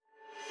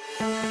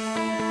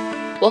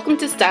Welcome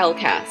to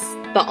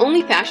Stylecast, the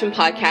only fashion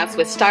podcast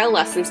with style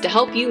lessons to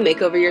help you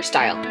make over your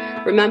style.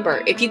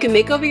 Remember, if you can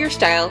make over your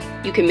style,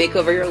 you can make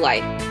over your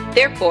life.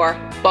 Therefore,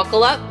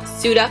 buckle up,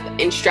 suit up,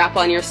 and strap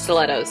on your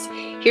stilettos.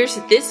 Here's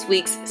this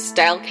week's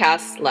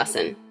Stylecast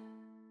lesson.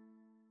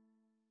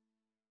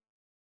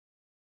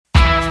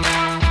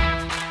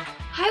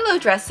 High-low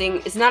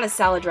dressing is not a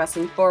salad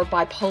dressing for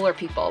bipolar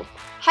people.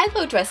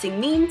 High-low dressing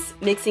means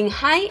mixing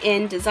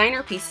high-end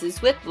designer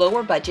pieces with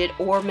lower budget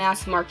or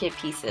mass market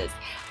pieces.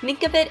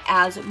 Think of it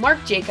as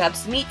Marc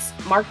Jacobs meets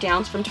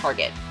markdowns from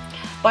Target.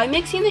 By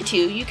mixing the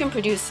two, you can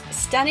produce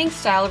stunning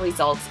style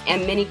results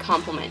and many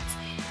compliments.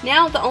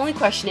 Now the only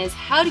question is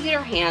how to get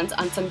our hands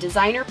on some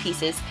designer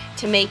pieces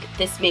to make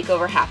this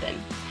makeover happen.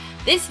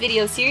 This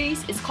video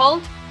series is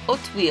called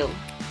Haute Wheel,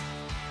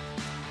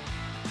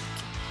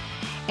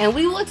 and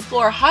we will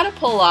explore how to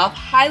pull off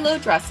high-low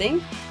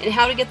dressing and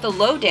how to get the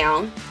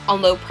lowdown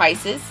on low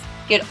prices,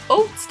 get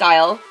haute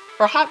style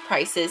for hot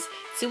prices,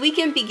 so we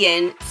can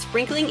begin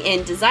sprinkling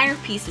in designer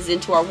pieces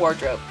into our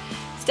wardrobe.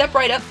 Step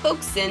right up,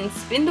 folks, and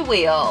spin the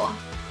wheel.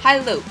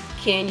 High-low,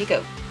 can you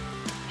go?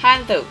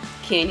 High-low,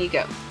 can you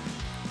go?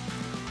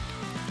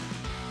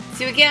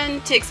 So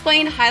again, to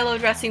explain high-low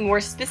dressing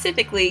more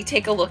specifically,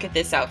 take a look at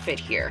this outfit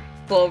here.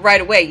 Well,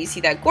 right away you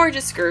see that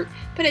gorgeous skirt,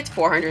 but it's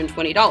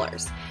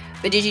 $420.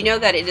 But did you know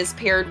that it is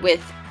paired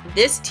with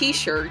this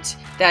t-shirt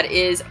that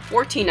is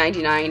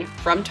 $14.99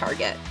 from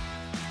Target?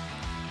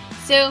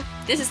 So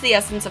this is the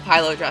essence of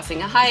high-low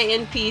dressing, a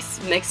high-end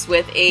piece mixed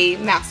with a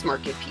mass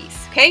market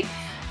piece, okay?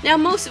 Now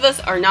most of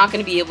us are not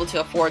going to be able to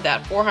afford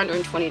that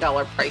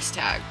 $420 price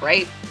tag,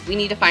 right? We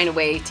need to find a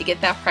way to get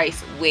that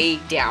price way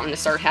down to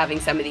start having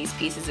some of these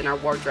pieces in our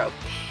wardrobe.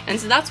 And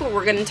so that's what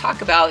we're going to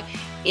talk about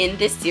in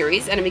this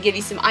series, and I'm going to give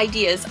you some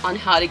ideas on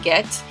how to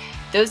get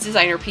those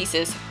designer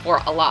pieces for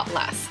a lot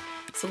less.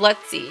 So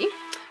let's see,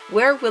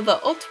 where will the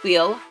haute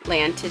wheel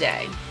land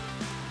today?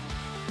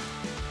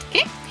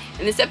 Okay,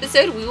 in this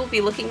episode we will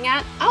be looking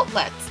at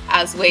outlets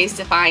as ways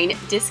to find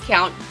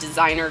discount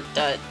designer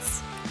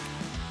duds.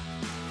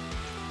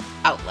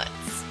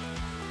 Outlets.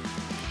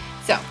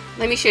 So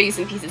let me show you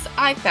some pieces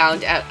I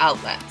found at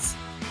outlets.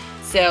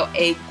 So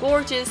a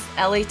gorgeous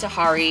Elie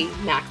Tahari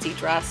maxi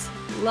dress.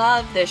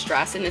 Love this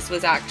dress, and this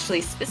was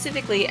actually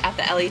specifically at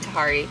the Elie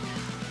Tahari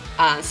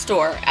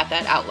store at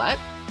that outlet.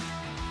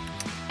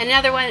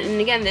 Another one,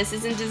 and again, this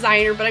isn't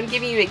designer, but I'm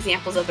giving you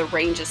examples of the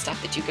range of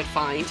stuff that you could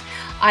find.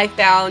 I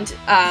found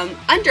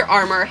Under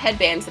Armour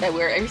headbands that I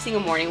wear every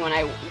single morning when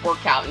I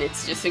work out, and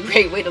it's just a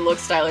great way to look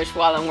stylish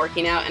while I'm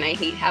working out, and I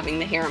hate having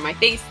the hair on my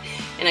face,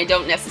 and I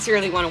don't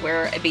necessarily want to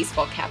wear a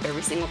baseball cap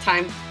every single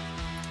time.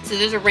 So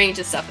there's a range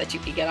of stuff that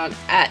you could get on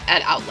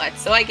at outlets.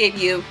 So I gave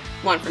you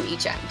one from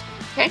each end,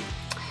 okay?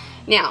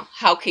 Now,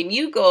 how can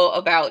you go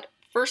about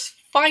first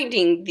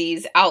finding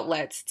these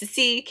outlets to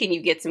see can you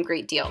get some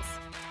great deals?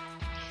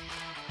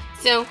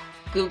 So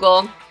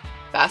Google,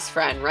 best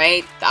friend,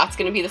 right? That's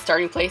going to be the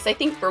starting place, I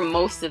think, for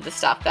most of the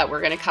stuff that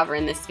we're going to cover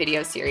in this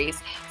video series.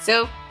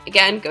 So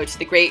again, go to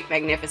the great,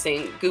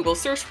 magnificent Google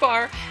search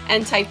bar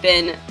and type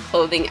in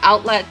clothing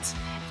outlet,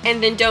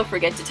 and then don't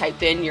forget to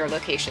type in your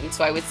location.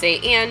 So I would say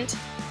and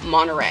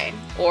Monterey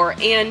or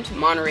and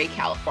Monterey,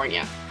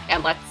 California,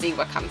 and let's see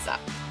what comes up.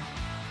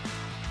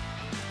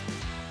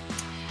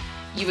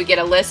 You would get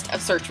a list of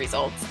search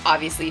results,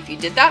 obviously, if you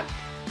did that.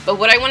 But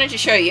what I wanted to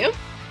show you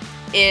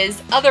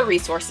is other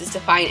resources to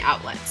find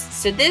outlets.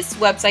 So this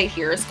website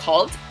here is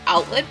called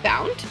Outlet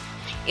Bound.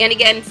 And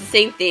again, it's the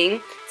same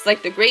thing. It's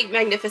like the great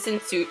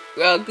magnificent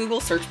Google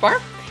search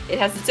bar. It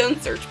has its own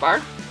search bar.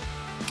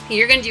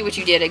 You're going to do what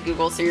you did at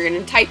Google. So you're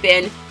going to type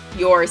in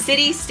your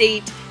city,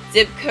 state,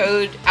 zip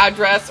code,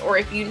 address, or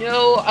if you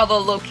know of a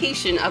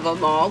location of a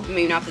mall,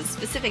 maybe not the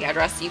specific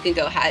address, you can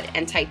go ahead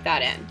and type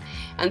that in.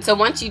 And so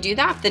once you do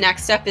that, the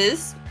next step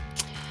is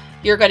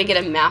you're going to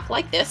get a map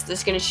like this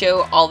that's going to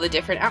show all the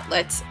different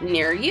outlets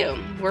near you.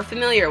 We're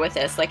familiar with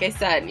this. Like I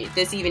said,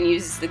 this even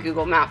uses the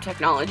Google Map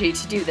technology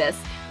to do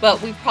this, but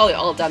we've probably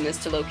all done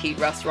this to locate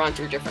restaurants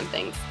or different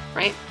things,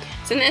 right?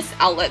 So in this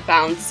Outlet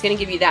Bound, it's going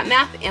to give you that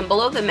map, and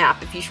below the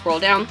map, if you scroll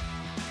down,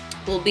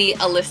 will be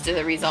a list of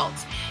the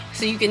results.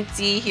 So you can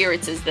see here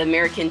it says the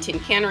American Tin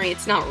Cannery.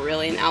 It's not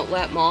really an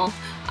outlet mall.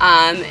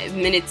 And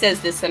it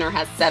says this center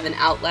has 7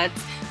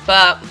 outlets.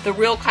 But the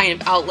real kind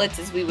of outlets,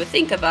 as we would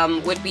think of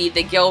them, would be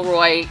the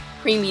Gilroy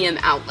Premium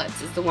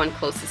Outlets is the one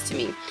closest to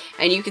me.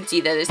 And you can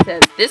see that it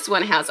says this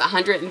one has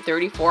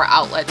 134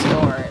 outlet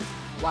stores.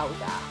 Wow,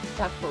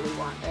 that's what we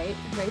want, right?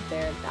 Right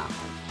there, that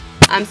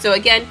one. So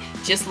again,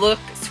 just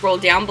scroll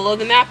down below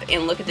the map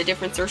and look at the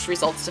different search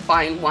results to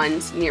find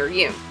ones near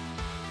you.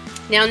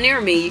 Now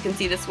near me, you can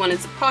see this one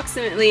is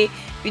approximately,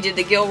 if you did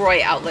the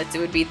Gilroy outlets, it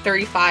would be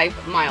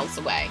 35 miles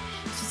away.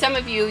 Some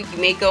of you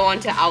may go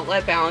onto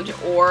Outlet Bound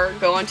or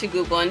go onto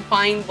Google and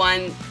find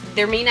one.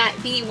 There may not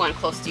be one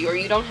close to you, or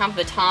you don't have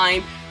the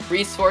time,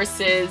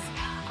 resources,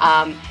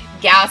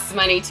 gas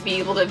money to be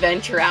able to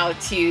venture out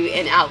to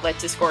an outlet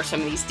to score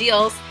some of these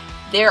deals.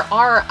 There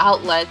are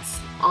outlets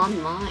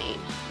online.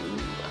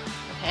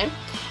 Okay.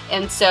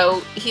 And so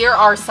here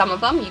are some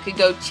of them. You could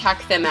go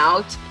check them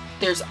out.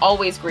 There's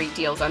always great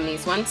deals on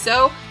these ones.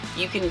 So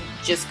you can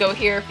just go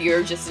here if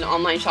you're just an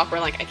online shopper,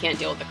 like I can't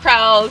deal with the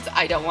crowds,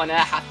 I don't want to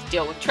have to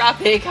deal with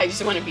traffic, I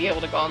just want to be able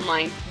to go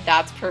online.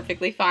 That's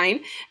perfectly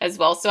fine as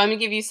well. So I'm going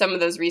to give you some of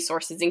those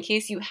resources in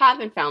case you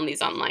haven't found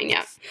these online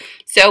yet.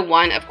 So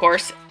one, of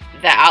course,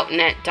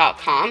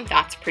 theoutnet.com.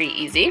 That's pretty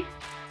easy.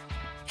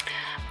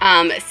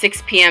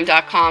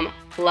 6pm.com.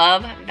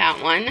 Love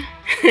that one.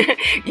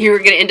 You're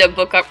going to end up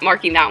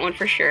bookmarking that one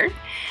for sure.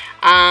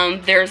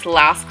 There's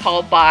Last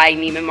Call by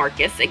Neiman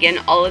Marcus. Again,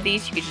 all of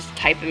these, you can just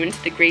type them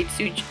into the great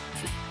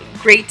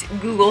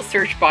Google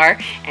search bar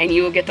and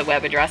you will get the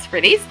web address for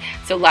these.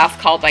 So Last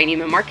Call by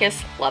Neiman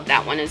Marcus, love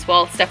that one as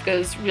well. Stuff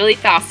goes really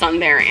fast on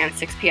there, and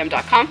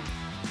 6pm.com.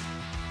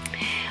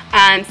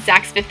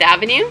 Saks Fifth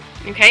Avenue,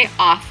 okay,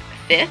 off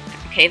 5th.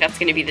 Okay, that's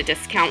going to be the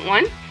discount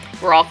one.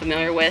 We're all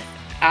familiar with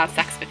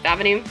Saks Fifth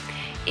Avenue.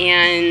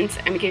 And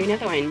I'm going to give you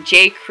another one,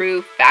 J.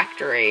 Crew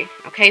Factory.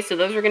 Okay, so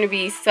those are going to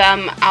be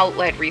some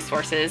outlet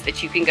resources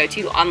that you can go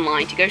to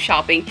online to go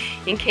shopping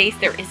in case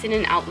there isn't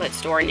an outlet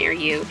store near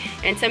you.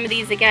 And some of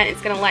these, again,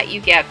 it's going to let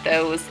you get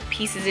those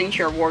pieces into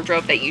your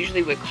wardrobe that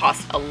usually would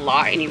cost a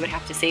lot and you would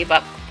have to save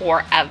up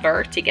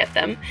forever to get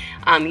them.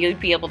 You'd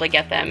be able to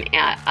get them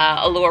at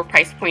a lower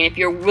price point if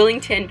you're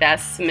willing to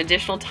invest some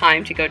additional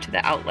time to go to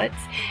the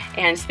outlets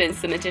and spend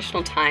some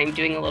additional time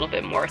doing a little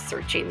bit more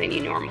searching than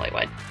you normally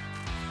would.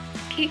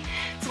 Okay,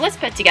 so let's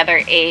put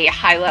together a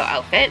high-low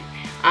outfit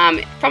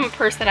from a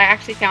purse that I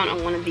actually found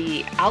on one of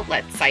the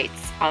outlet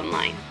sites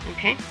online.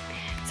 Okay,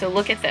 so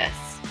look at this,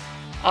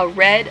 a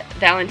red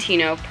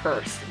Valentino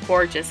purse,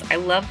 gorgeous. I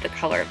love the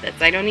color of this.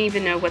 I don't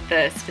even know what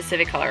the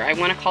specific color. I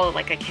want to call it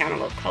like a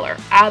cantaloupe color.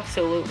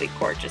 Absolutely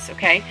gorgeous.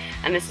 Okay,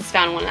 and this is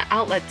found on one of the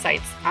outlet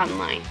sites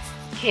online.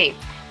 Okay,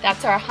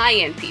 that's our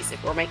high-end piece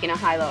if we're making a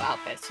high-low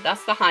outfit. So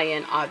that's the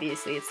high-end,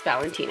 obviously it's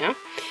Valentino.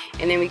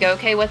 And then we go,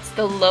 okay, what's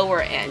the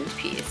lower-end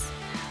piece?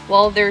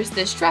 Well, there's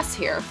this dress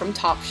here from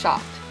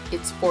Topshop.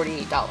 It's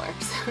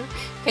 $48.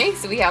 Okay,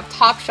 so we have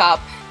Topshop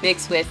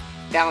mixed with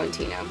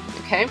Valentino.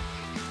 Okay,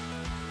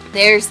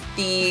 there's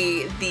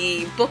the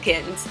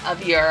bookends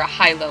of your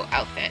high-low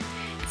outfit.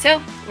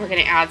 So we're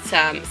going to add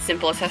some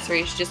simple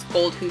accessories, just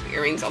gold hoop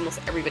earrings.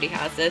 Almost everybody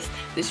has this.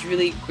 This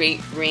really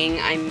great ring.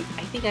 I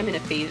think I'm in a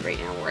phase right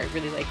now where I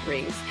really like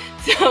rings.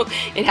 So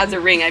it has a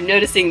ring. I'm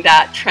noticing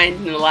that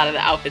trend in a lot of the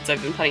outfits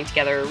I've been putting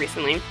together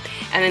recently.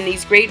 And then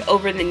these great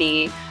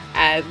over-the-knee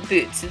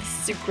boots. So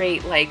this is a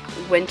great like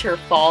winter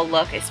fall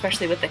look,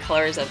 especially with the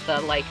colors of the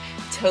like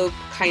taupe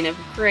kind of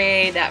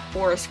gray, that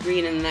forest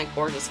green, and that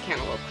gorgeous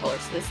cantaloupe color.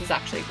 So this is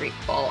actually a great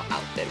fall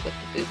outfit with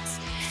the boots.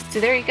 So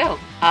there you go,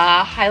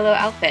 a high-low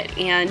outfit.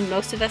 And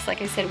most of us,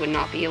 like I said, would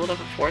not be able to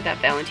afford that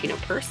Valentino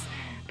purse,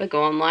 but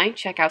go online,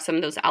 check out some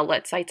of those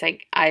outlet sites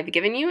I've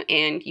given you,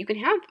 and you can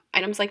have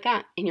items like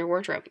that in your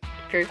wardrobe.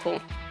 Very cool.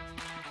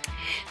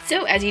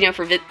 So as you know,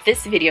 for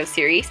this video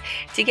series,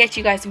 to get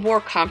you guys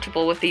more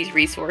comfortable with these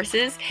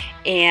resources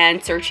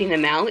and searching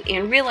them out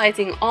and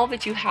realizing all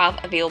that you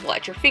have available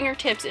at your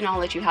fingertips and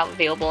all that you have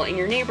available in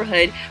your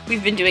neighborhood,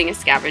 we've been doing a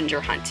scavenger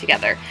hunt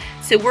together.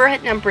 So we're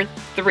at number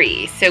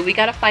 3. So we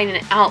got to find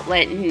an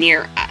outlet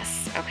near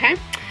us, okay?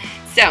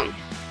 So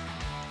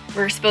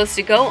we're supposed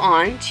to go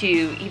on to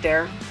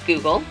either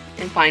Google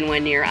and find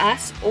one near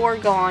us or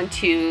go on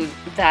to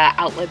the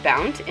Outlet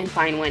Bound and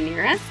find one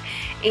near us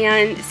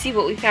and see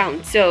what we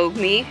found. So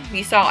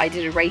you saw I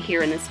did it right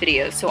here in this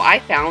video. So I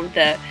found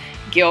the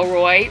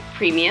Gilroy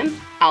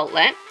Premium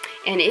Outlet,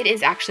 and it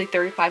is actually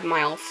 35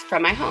 miles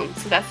from my home.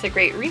 So that's a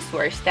great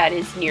resource that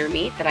is near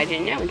me that I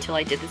didn't know until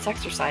I did this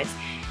exercise.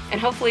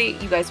 And hopefully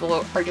you guys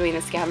are doing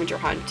the scavenger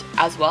hunt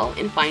as well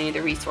and finding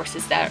the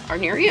resources that are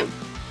near you.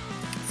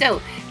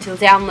 So to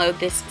download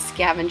this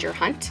scavenger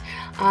hunt,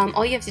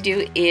 all you have to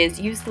do is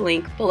use the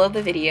link below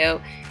the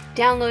video,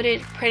 download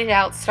it, print it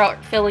out,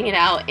 start filling it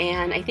out,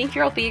 and I think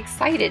you'll be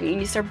excited and you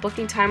need to start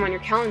booking time on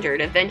your calendar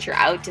to venture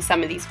out to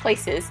some of these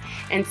places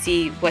and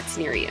see what's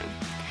near you.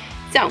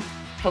 So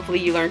hopefully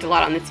you learned a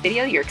lot on this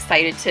video. You're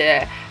excited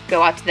to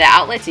go out to the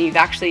outlets, and you've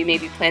actually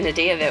maybe planned a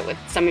day of it with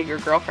some of your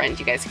girlfriends.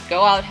 You guys could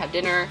go out, have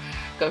dinner,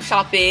 go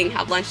shopping,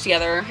 have lunch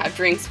together, have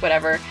drinks,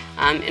 whatever,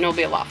 and it'll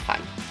be a lot of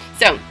fun.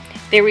 So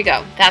there we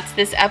go. That's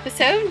this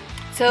episode.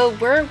 So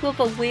where will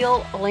the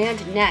wheel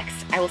land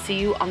next? I will see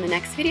you on the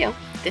next video.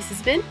 This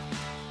has been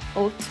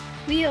Haute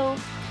Wheel.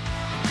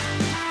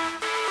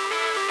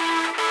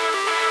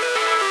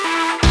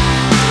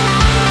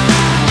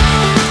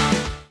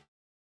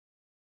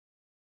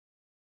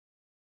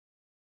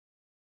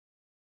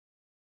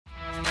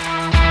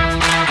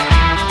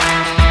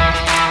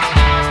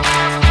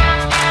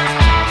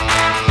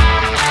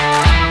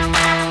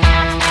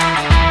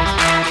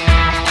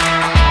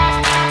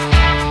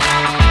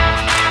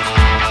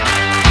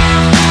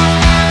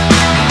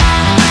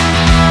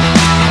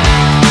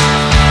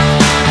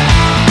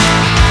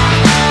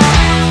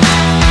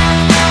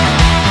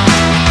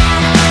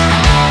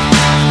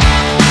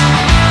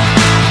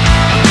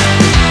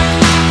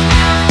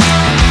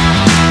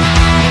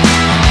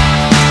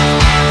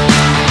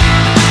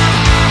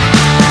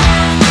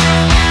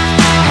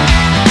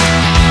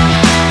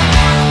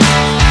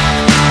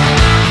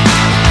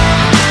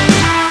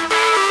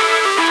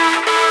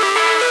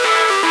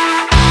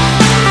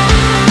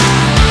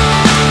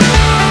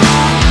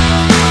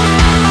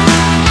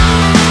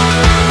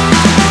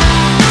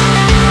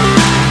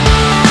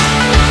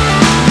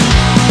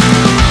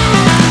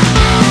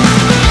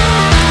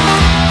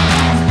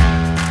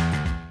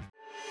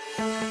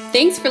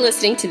 Thanks for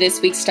listening to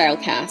this week's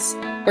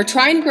Stylecast. We're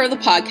trying to grow the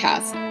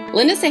podcast.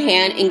 Lend us a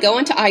hand and go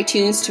onto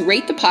iTunes to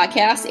rate the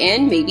podcast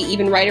and maybe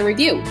even write a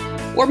review.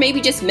 Or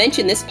maybe just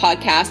mention this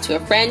podcast to a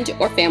friend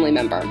or family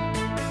member.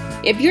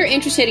 If you're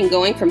interested in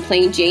going from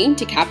plain Jane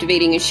to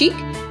captivating and chic,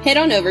 head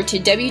on over to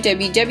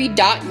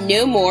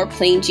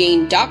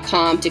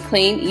www.nomoreplainjane.com to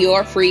claim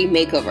your free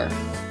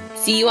makeover.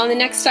 See you on the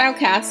next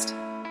Stylecast.